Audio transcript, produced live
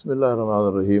Bismillah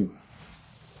ar-Rahman ar-Rahim.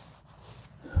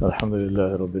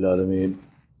 Alhamdulillahi Rabbil Alameen.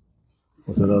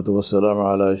 Wa salatu wa salamu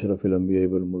ala ashrafil anbiya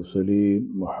wal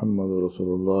mursaleen. Muhammadur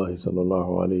Rasulullah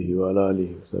sallallahu alayhi wa ala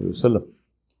alihi wa sallam.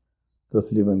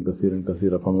 Tasliman kathiran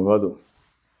kathira. Amma ba'du.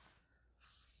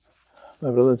 My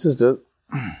brothers and sisters,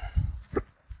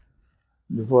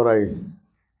 before I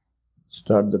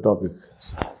start the topic,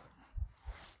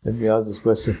 let me ask this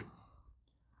question.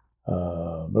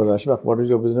 Brother Ashraf, what is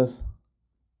your business?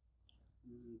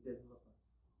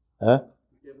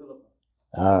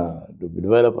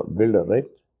 Developer, builder, right?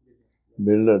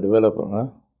 Builder, developer, huh?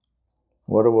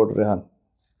 What about Rehan?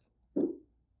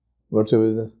 What's your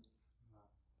business?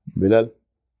 Bilal?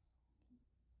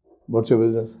 What's your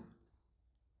business?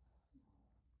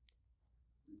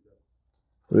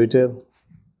 Retail?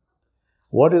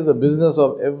 What is the business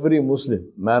of every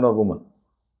Muslim, man or woman?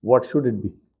 What should it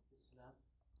be?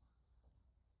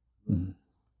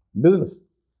 Business.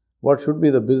 What should be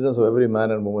the business of every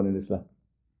man and woman in Islam?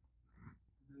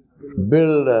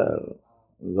 Builder.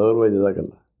 Zawar bhai,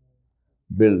 jazakallah.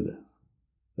 Build.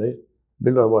 Right?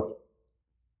 Build or what?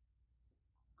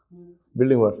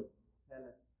 Building what?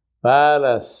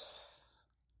 Palace.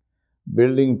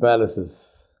 Building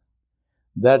palaces.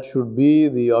 That should be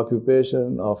the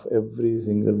occupation of every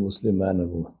single Muslim man and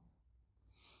woman.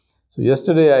 So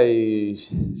yesterday I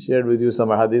shared with you some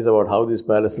hadiths about how these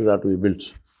palaces are to be built.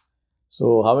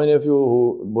 So how many of you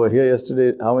who were here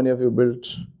yesterday, how many of you built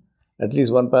at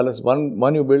least one palace?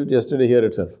 One you built yesterday here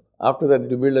itself. After that,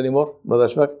 did you build any more? Brother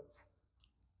Ashfaq?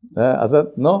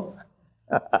 Asad? No?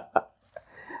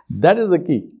 That is the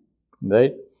key,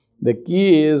 right? The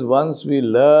key is once we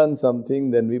learn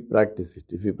something, then we practice it.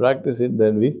 If we practice it,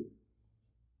 then we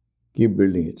keep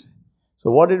building it.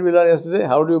 So what did we learn yesterday?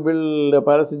 How do you build a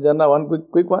palace in Jannah? One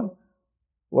quick one.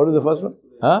 What is the first one?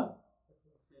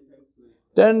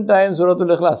 10 times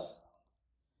Suratul Ikhlas.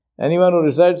 Anyone who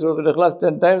recites Suratul Ikhlas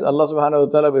 10 times, Allah subhanahu wa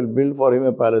ta'ala will build for him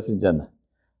a palace in Jannah.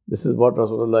 This is what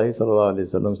Rasulullah sallallahu alayhi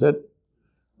wa sallam said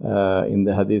in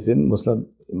the hadith in Muslim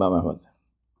Imam Ahmad.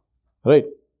 Right?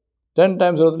 10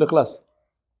 times Suratul Ikhlas.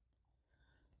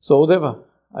 So Udhaifa,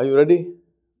 are you ready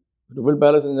to build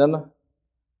palace in Jannah?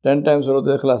 10 times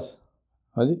Suratul Ikhlas.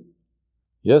 Haji?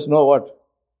 Yes, no, what?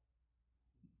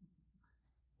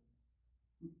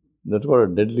 That's got a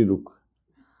deadly look.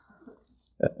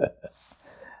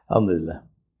 Alhamdulillah.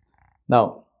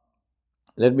 Now,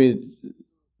 let me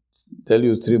tell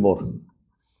you 3 more.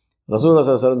 Rasulullah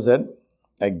sallallahu alaihi wasallam said,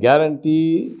 I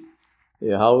guarantee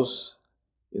a house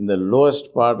in the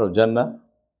lowest part of Jannah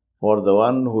for the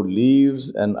one who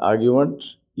leaves an argument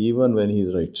even when he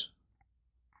is right.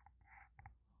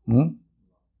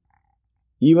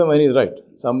 Even when he is right.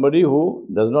 Somebody who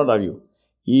does not argue.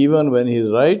 Even when he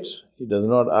is right, he does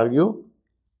not argue.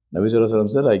 Nabi Sallallahu Alaihi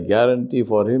Wasallam said, I guarantee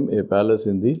for him a palace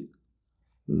in the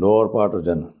lower part of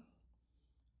Jannah.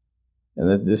 And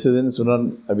this is in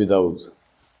Sunan Abi Dawud.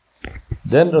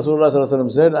 Then Rasulullah Sallallahu Alaihi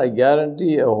Wasallam said, I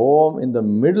guarantee a home in the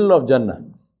middle of Jannah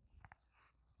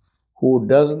who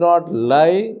does not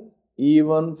lie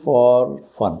even for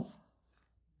fun.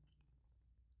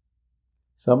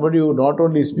 Somebody who not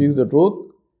only speaks the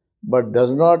truth, but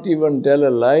does not even tell a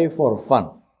lie for fun,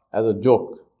 as a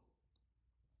joke.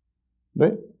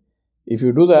 Right? If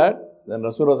you do that, then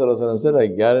Rasulullah Sallallahu Alaihi Wasallam said, I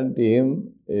guarantee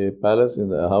him a palace in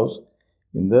the house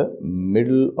in the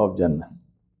middle of Jannah.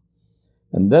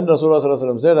 And then Rasulullah Sallallahu Alaihi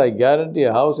Wasallam said, I guarantee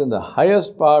a house in the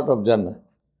highest part of Jannah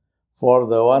for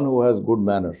the one who has good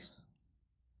manners.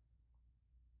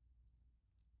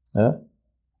 For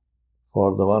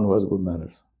the one who has good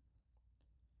manners.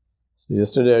 So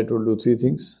yesterday I told you 3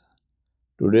 things.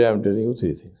 Today I am telling you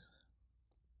 3 things.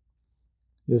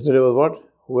 Yesterday was what?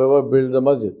 Whoever builds a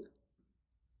masjid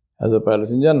has a palace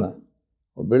in Jannah.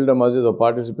 Or build a masjid or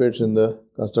participates in the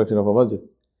construction of a masjid.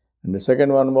 And the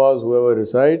second one was whoever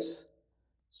recites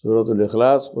Suratul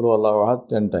Ikhlas, Qul Huwallahu Ahad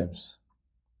 10 times.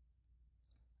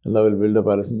 Allah will build a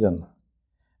palace in Jannah.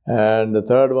 And the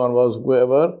third one was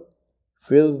whoever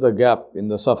fills the gap in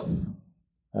the saf.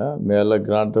 May Allah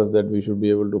grant us that we should be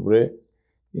able to pray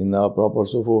in our proper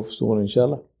sufuf soon,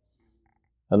 inshallah.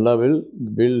 Allah will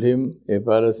build him a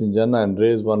palace in Jannah and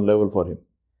raise one level for him.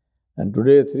 And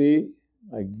today 3,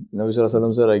 Nabi Sallallahu Alaihi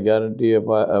Wasallam said, I guarantee a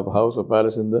house or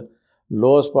palace in the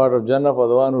lowest part of Jannah for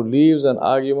the one who leaves an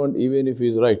argument even if he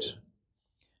is right.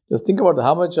 Just think about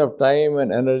how much of time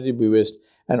and energy we waste.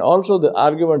 And also the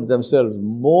arguments themselves.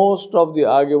 Most of the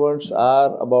arguments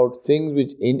are about things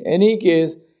which in any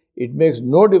case, it makes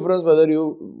no difference whether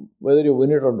you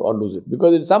win it or lose it.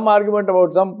 Because it's some argument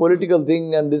about some political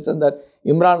thing and this and that.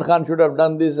 Imran Khan should have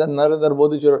done this and Narendra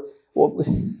Modi should have...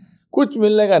 कुछ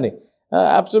मिलने का नहीं.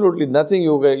 Absolutely nothing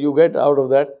you get out of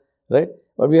that, right?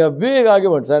 But we have big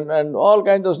arguments and all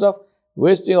kinds of stuff,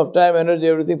 wasting of time, energy,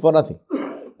 everything for nothing.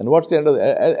 And what's the end of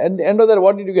that? At the end of that,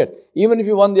 what did you get? Even if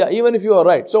you are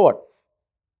right, so what?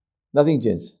 Nothing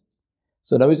changed.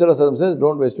 So Nabi Sallallahu Alaihi Wasallam says,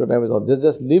 don't waste your time with all.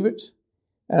 Just leave it,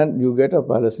 and you get a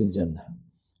palace in Jannah.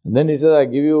 And then he says,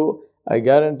 I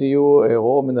guarantee you a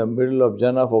home in the middle of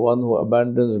Jannah for one who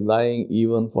abandons lying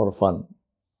even for fun.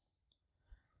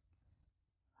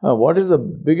 What is the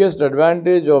biggest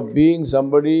advantage of being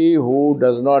somebody who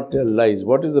does not tell lies?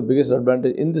 What is the biggest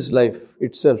advantage in this life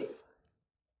itself?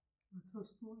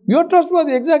 You are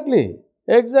trustworthy, exactly.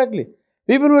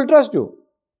 People will trust you,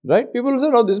 right? People will say,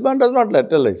 no, this man does not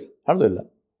tell lies. Alhamdulillah.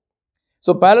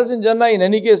 So palace in Jannah, in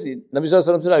any case, Nabi Sallallahu Alaihi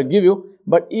Wasallam said, I'll give you,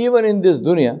 but even in this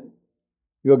dunya,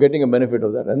 you are getting a benefit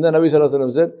of that. And then Nabi Sallallahu Alaihi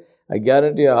Wasallam said, I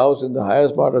guarantee a house in the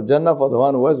highest part of Jannah for the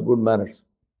one who has good manners.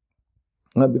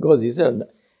 Because he said,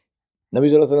 Nabi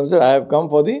Sallallahu Alaihi Wasallam said, I have come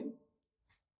for the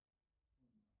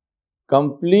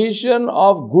completion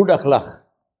of good akhlaq.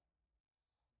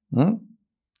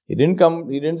 He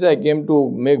didn't say, I came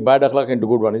to make bad akhlaq into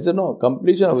good one. He said, no,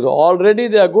 completion of it. Already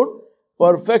they are good,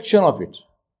 perfection of it.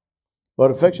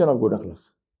 Perfection of good akhlaq.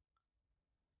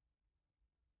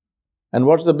 And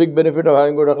what's the big benefit of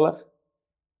having good akhlaq?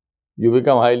 You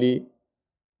become highly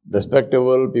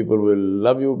respectable, people will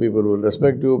love you, people will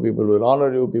respect you, people will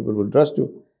honor you, people will trust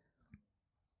you.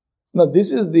 Now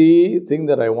this is the thing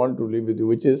that I want to leave with you,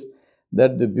 which is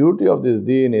that the beauty of this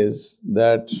deen is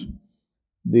that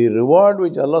the reward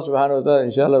which Allah subhanahu wa ta'ala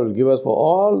inshallah will give us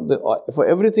for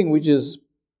everything which is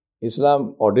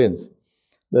Islam ordains.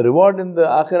 The reward in the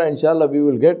akhirah inshallah we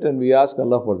will get, and we ask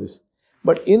Allah for this.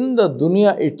 But in the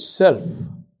dunya itself,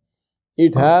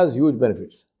 it has huge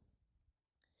benefits.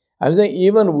 I'm saying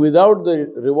even without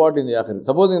the reward in the akhirah,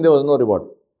 supposing there was no reward.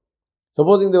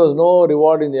 Supposing there was no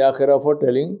reward in the akhirah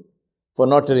for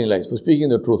not telling lies, for speaking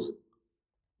the truth.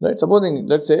 Right? Supposing,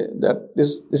 let's say that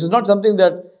this is not something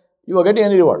that you are getting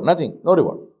any reward, nothing, no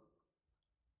reward.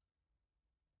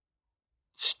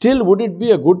 Still, would it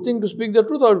be a good thing to speak the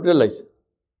truth or to tell lies?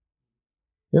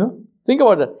 Think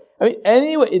about that. I mean,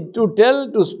 anyway,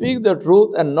 to speak the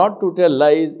truth and not to tell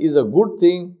lies is a good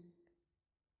thing,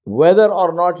 whether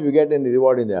or not you get any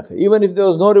reward in the akhirah. Even if there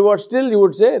was no reward, still you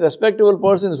would say, respectable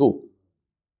person is who?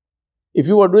 If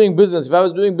you were doing business, if I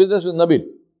was doing business with Nabil,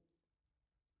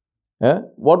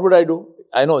 what would I do?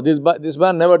 I know this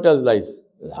man never tells lies.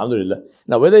 Alhamdulillah.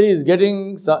 Now, whether he is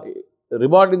getting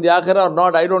reward in the akhirah or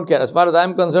not, I don't care. As far as I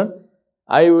am concerned,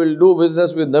 I will do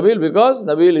business with Nabil because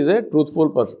Nabil is a truthful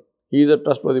person. He is a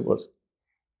trustworthy person.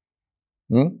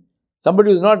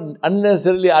 Somebody who is not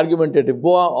unnecessarily argumentative,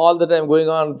 go on all the time going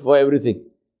on for everything.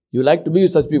 You like to be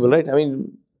with such people, right? I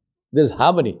mean, there's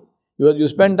harmony. You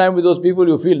spend time with those people,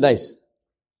 you feel nice.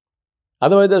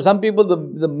 Otherwise, there are some people,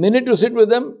 the minute you sit with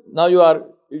them, now you are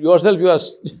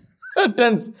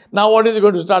tense. Now what is it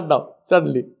going to start now?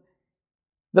 Suddenly.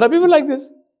 There are people like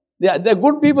this. They're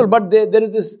good people, but there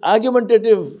is this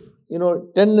argumentative,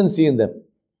 tendency in them.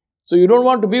 So you don't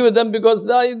want to be with them because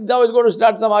now it's going to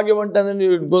start some argument and then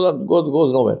it goes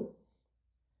nowhere.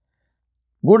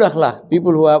 Good akhlaq,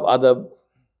 people who have adab,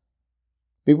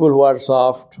 people who are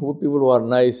soft, people who are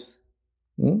nice.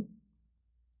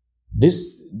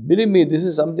 Believe me, this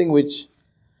is something which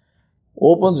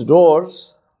opens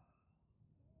doors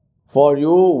for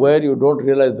you where you don't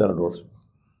realize there are doors.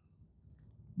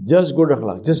 Just good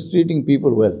akhlaq, just treating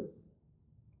people well.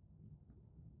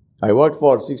 I worked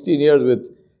for 16 years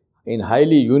in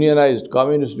highly unionized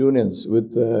communist unions,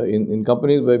 in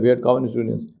companies where we had communist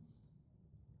unions.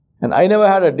 And I never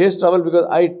had a day's trouble because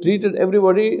I treated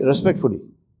everybody respectfully.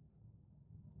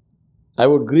 I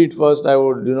would greet first, I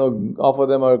would, offer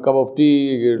them a cup of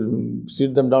tea,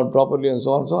 sit them down properly and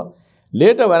so on and so on.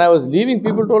 Later, when I was leaving,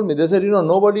 people told me, they said,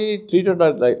 nobody treated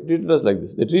us like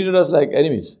this. They treated us like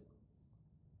enemies.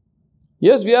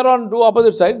 Yes, we are on two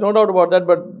opposite sides, no doubt about that,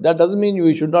 but that doesn't mean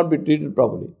we should not be treated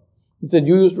properly. He said,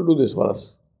 you used to do this for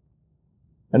us.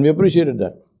 And we appreciated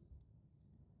that.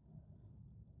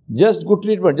 Just good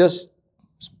treatment, just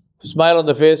smile on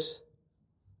the face,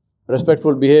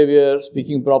 respectful behavior,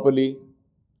 speaking properly,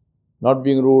 not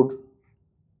being rude,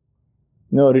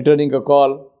 returning a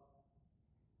call.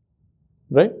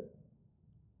 Right?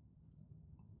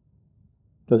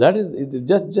 So that is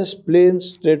just plain,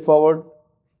 straightforward,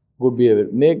 good behavior.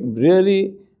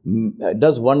 Really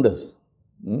does wonders.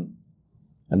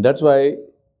 And that's why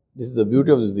this is the beauty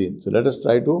of this deen. So let us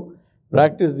try to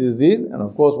practice this deen. And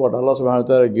of course, what Allah subhanahu wa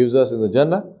ta'ala gives us in the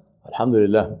Jannah,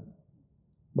 alhamdulillah.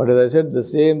 But as I said, the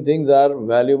same things are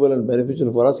valuable and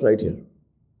beneficial for us right here.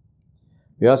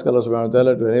 We ask Allah subhanahu wa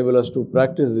ta'ala to enable us to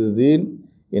practice this deen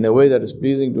in a way that is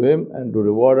pleasing to Him and to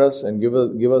reward us and give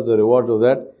us the rewards of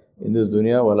that in this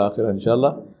dunya wal akhirah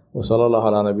inshallah. Wa sallallahu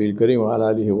ala nabiyil kareem wa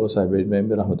ala alihi wa sahbihi ajma'in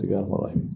bi rahmatika ya arhamar rahimin.